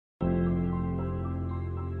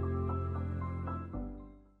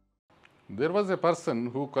There was a person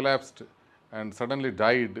who collapsed and suddenly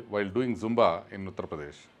died while doing Zumba in Uttar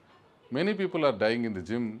Pradesh. Many people are dying in the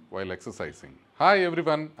gym while exercising. Hi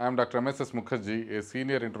everyone, I am Dr. M.S.S. Mukharjee, a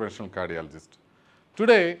senior interventional cardiologist.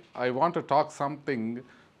 Today, I want to talk something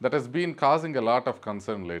that has been causing a lot of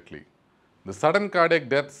concern lately. The sudden cardiac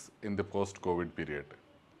deaths in the post-COVID period.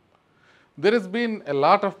 There has been a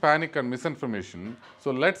lot of panic and misinformation,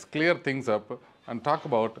 so let's clear things up and talk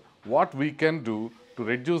about what we can do to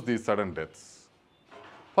reduce these sudden deaths.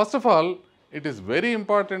 First of all, it is very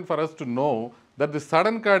important for us to know that the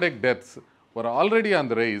sudden cardiac deaths were already on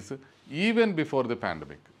the rise even before the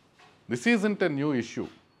pandemic. This isn't a new issue.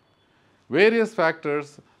 Various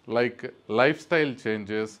factors like lifestyle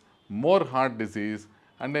changes, more heart disease,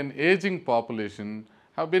 and an aging population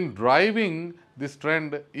have been driving this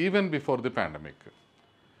trend even before the pandemic.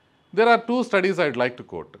 There are two studies I'd like to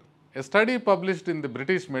quote. A study published in the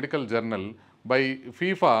British Medical Journal by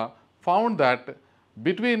FIFA found that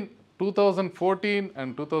between 2014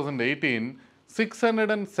 and 2018,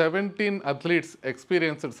 617 athletes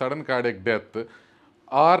experienced sudden cardiac death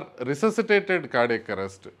or resuscitated cardiac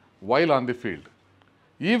arrest while on the field.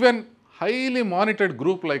 Even highly monitored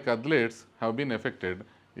group like athletes have been affected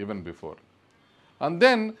even before. And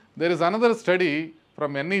then there is another study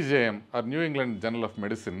from NEJM or New England Journal of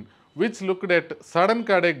Medicine which looked at sudden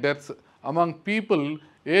cardiac deaths among people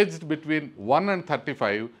aged between 1 and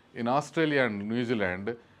 35 in Australia and New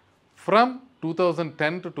Zealand from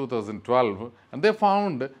 2010 to 2012, and they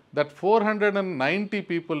found that 490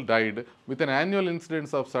 people died with an annual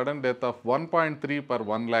incidence of sudden death of 1.3 per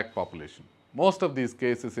 1 lakh population. Most of these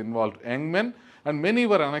cases involved young men and many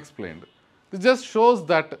were unexplained. This just shows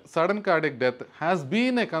that sudden cardiac death has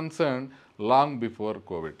been a concern long before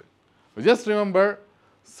COVID. Just remember,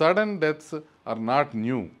 sudden deaths are not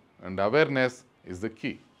new and awareness is the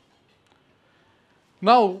key.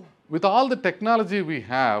 Now, with all the technology we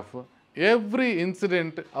have, every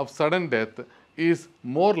incident of sudden death is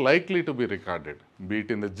more likely to be recorded, be it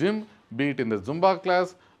in the gym, be it in the Zumba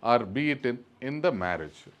class, or be it in the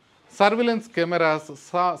marriage. Surveillance cameras,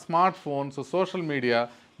 smartphones, social media,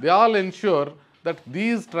 they all ensure that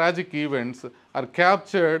these tragic events are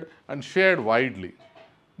captured and shared widely.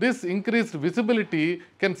 This increased visibility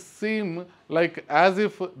can seem like as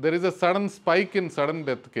if there is a sudden spike in sudden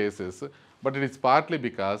death cases, but it is partly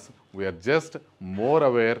because we are just more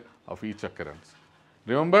aware of each occurrence.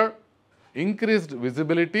 Remember, increased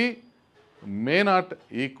visibility may not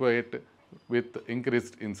equate with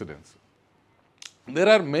increased incidence. There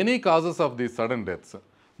are many causes of these sudden deaths,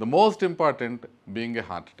 the most important being a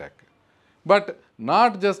heart attack. But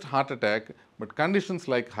not just heart attack, but conditions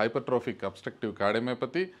like hypertrophic obstructive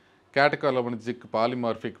cardiomyopathy, catecholaminergic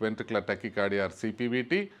polymorphic ventricular tachycardia or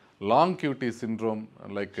CPVT, long QT syndrome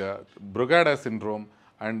like Brugada syndrome,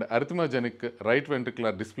 and arrhythmogenic right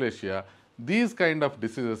ventricular dysplasia. These kind of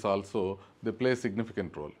diseases also, they play a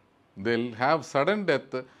significant role. They'll have sudden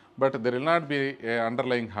death, but there will not be an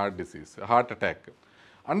underlying heart disease, heart attack.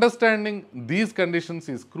 Understanding these conditions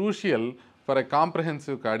is crucial for a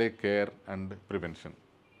comprehensive cardiac care and prevention.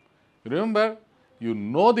 Remember, you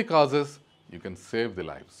know the causes, you can save the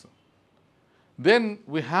lives. Then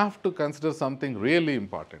we have to consider something really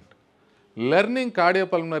important. Learning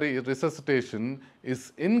cardiopulmonary resuscitation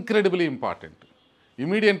is incredibly important.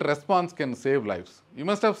 Immediate response can save lives. You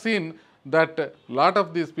must have seen that a lot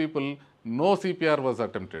of these people, no CPR was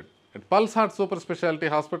attempted. At Pulse Heart Super Specialty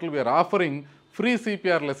Hospital, we are offering free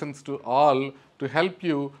CPR lessons to all to help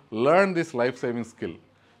you learn this life-saving skill.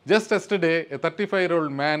 Just yesterday, a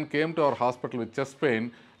 35-year-old man came to our hospital with chest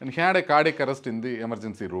pain and he had a cardiac arrest in the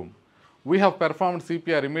emergency room. We have performed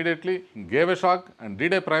CPR immediately, gave a shock and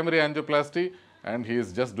did a primary angioplasty, and he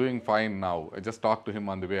is just doing fine now. I just talked to him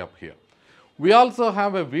on the way up here. We also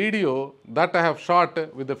have a video that I have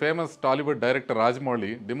shot with the famous Tollywood director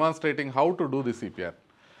Rajamouli demonstrating how to do the CPR.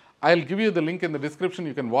 I'll give you the link in the description.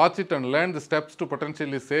 You can watch it and learn the steps to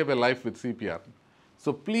potentially save a life with CPR.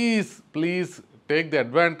 So please take the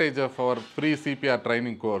advantage of our free CPR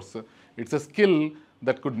training course. It's a skill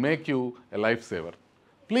that could make you a lifesaver.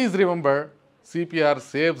 Please remember, CPR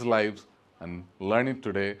saves lives and learn it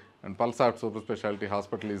today, and Pulse Heart Super Specialty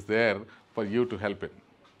Hospital is there for you to help it.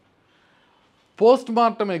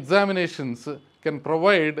 Postmortem examinations can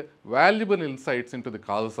provide valuable insights into the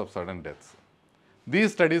causes of sudden deaths.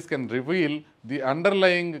 These studies can reveal the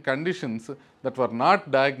underlying conditions that were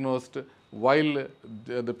not diagnosed while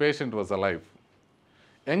the patient was alive.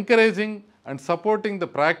 Encouraging and supporting the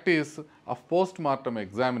practice of postmortem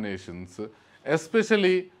examinations,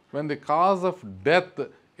 especially when the cause of death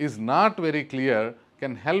is not very clear,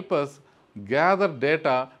 can help us gather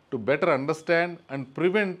data to better understand and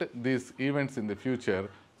prevent these events in the future.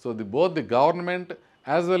 So both the government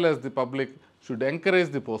as well as the public should encourage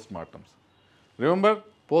the postmortems. Remember,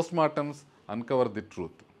 postmortems uncover the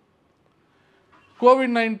truth.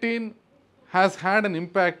 COVID-19 has had an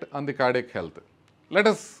impact on the cardiac health. Let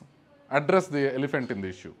us address the elephant in the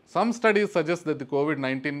issue. Some studies suggest that the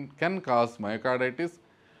COVID-19 can cause myocarditis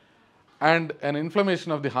and an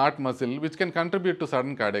inflammation of the heart muscle, which can contribute to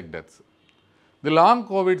sudden cardiac deaths. The long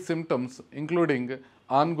COVID symptoms, including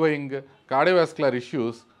ongoing cardiovascular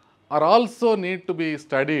issues, are also need to be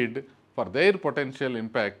studied for their potential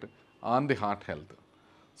impact on the heart health.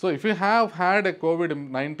 So if you have had a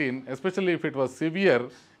COVID-19, especially if it was severe,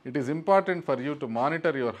 it is important for you to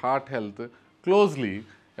monitor your heart health closely,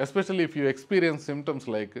 especially if you experience symptoms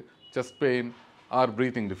like chest pain or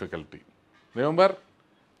breathing difficulty. Remember,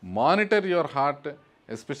 monitor your heart,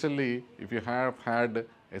 especially if you have had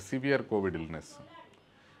a severe COVID illness.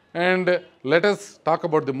 And let us talk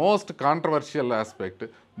about the most controversial aspect,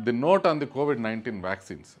 the note on the COVID-19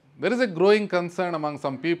 vaccines. There is a growing concern among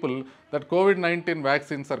some people that COVID-19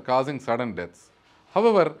 vaccines are causing sudden deaths.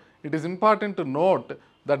 However, it is important to note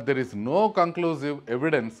that there is no conclusive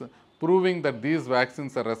evidence proving that these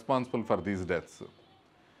vaccines are responsible for these deaths.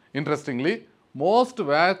 Interestingly, most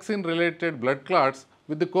vaccine-related blood clots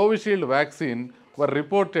with the Covishield vaccine were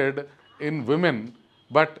reported in women,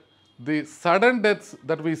 but the sudden deaths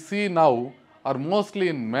that we see now are mostly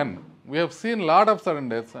in men. We have seen a lot of sudden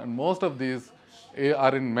deaths and most of these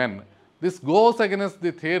are in men. This goes against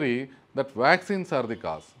the theory that vaccines are the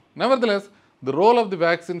cause. Nevertheless, the role of the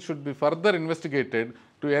vaccine should be further investigated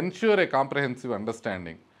to ensure a comprehensive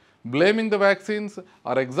understanding. Blaming the vaccines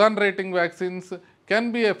or exonerating vaccines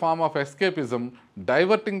can be a form of escapism,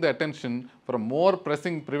 diverting the attention from more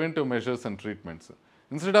pressing preventive measures and treatments.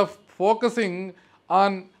 Instead of focusing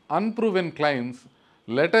on unproven claims,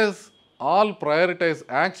 let us all prioritize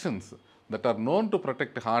actions that are known to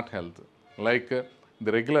protect heart health, like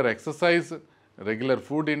the regular exercise, regular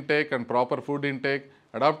food intake and proper food intake,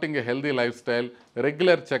 adopting a healthy lifestyle,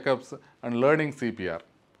 regular checkups, and learning CPR.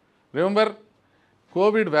 Remember,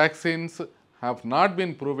 COVID vaccines have not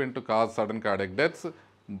been proven to cause sudden cardiac deaths.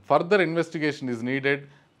 Further investigation is needed.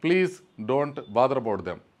 Please don't bother about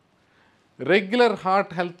them. Regular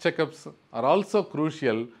heart health checkups are also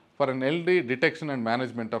crucial for an early detection and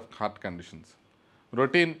management of heart conditions.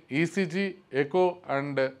 Routine ECG, echo,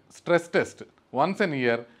 and stress test once a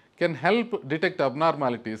year can help detect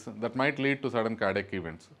abnormalities that might lead to sudden cardiac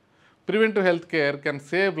events. Preventive health care can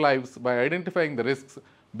save lives by identifying the risks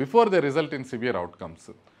before they result in severe outcomes.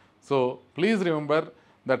 So please remember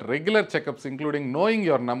that regular checkups, including knowing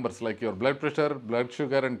your numbers like your blood pressure, blood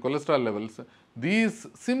sugar, and cholesterol levels, these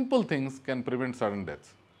simple things can prevent sudden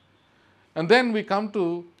deaths. And then we come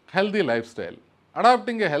to healthy lifestyle.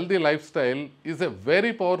 Adopting a healthy lifestyle is a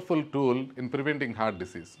very powerful tool in preventing heart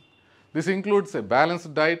disease. This includes a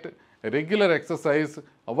balanced diet, a regular exercise,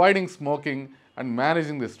 avoiding smoking, and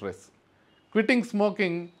managing the stress. Quitting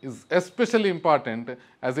smoking is especially important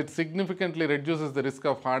as it significantly reduces the risk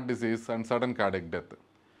of heart disease and sudden cardiac death.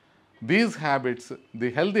 These habits,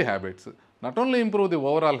 the healthy habits, not only improve the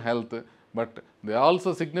overall health, but they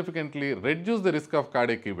also significantly reduce the risk of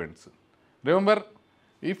cardiac events. Remember,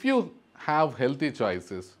 if you have healthy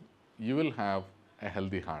choices, you will have a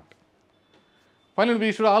healthy heart. Finally,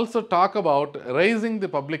 we should also talk about raising the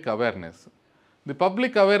public awareness. The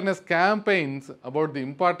public awareness campaigns about the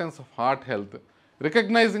importance of heart health,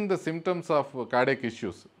 recognizing the symptoms of cardiac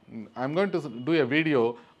issues. I'm going to do a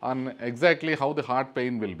video on exactly how the heart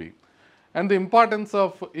pain will be. And the importance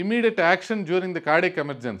of immediate action during the cardiac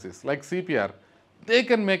emergencies like CPR, they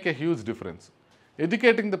can make a huge difference.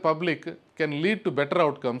 Educating the public can lead to better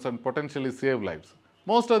outcomes and potentially save lives.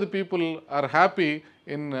 Most of the people are happy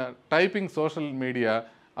in typing social media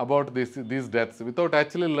about these deaths without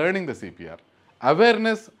actually learning the CPR.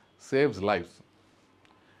 Awareness saves lives.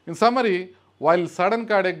 In summary, while sudden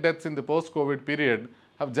cardiac deaths in the post-COVID period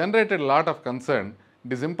have generated a lot of concern,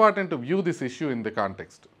 it is important to view this issue in the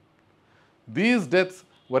context. These deaths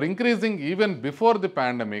were increasing even before the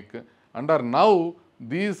pandemic, and are now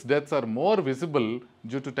these deaths are more visible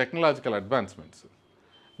due to technological advancements.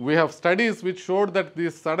 We have studies which showed that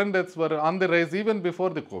these sudden deaths were on the rise even before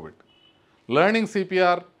the COVID. Learning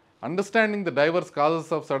CPR, understanding the diverse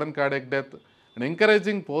causes of sudden cardiac death, and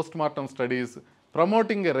encouraging postmortem studies,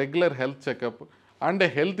 promoting a regular health checkup, and a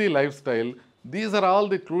healthy lifestyle, these are all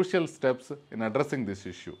the crucial steps in addressing this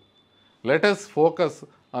issue. Let us focus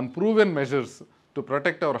on proven measures to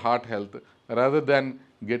protect our heart health rather than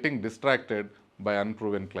getting distracted by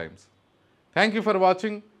unproven claims. Thank you for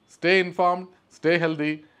watching. Stay informed, stay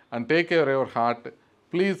healthy, and take care of your heart.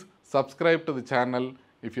 Please subscribe to the channel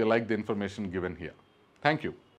if you like the information given here. Thank you.